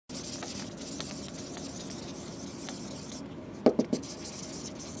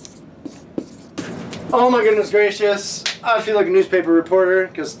Oh my goodness gracious, I feel like a newspaper reporter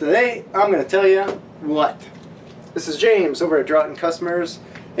because today I'm going to tell you what. This is James over at Droughton Customers,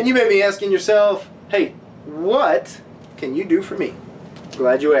 and you may be asking yourself, hey, what can you do for me?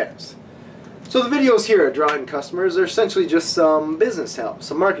 Glad you asked. So the videos here at Droughton Customers are essentially just some business help,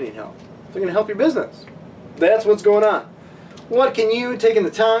 some marketing help. They're going to help your business. That's what's going on. What can you, taking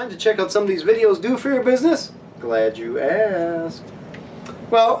the time to check out some of these videos, do for your business? Glad you asked.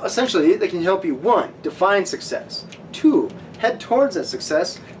 Well, essentially, they can help you, 1, define success, 2, head towards that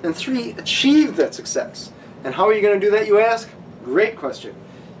success, and 3, achieve that success. And how are you going to do that, you ask? Great question.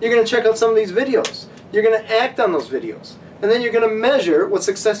 You're going to check out some of these videos. You're going to act on those videos. And then you're going to measure what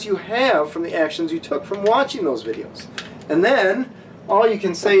success you have from the actions you took from watching those videos. And then, all you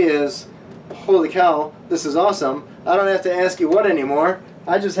can say is, holy cow, this is awesome. I don't have to ask you what anymore.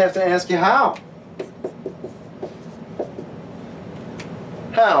 I just have to ask you how.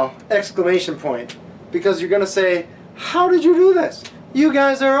 How? Exclamation point. Because you're going to say, how did you do this? You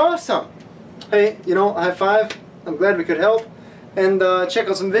guys are awesome. Hey, you know, high five. I'm glad we could help. And check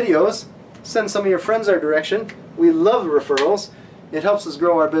out some videos. Send some of your friends our direction. We love referrals. It helps us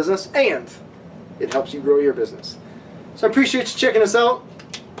grow our business, and it helps you grow your business. So I appreciate you checking us out.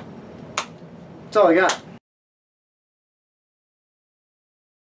 That's all I got.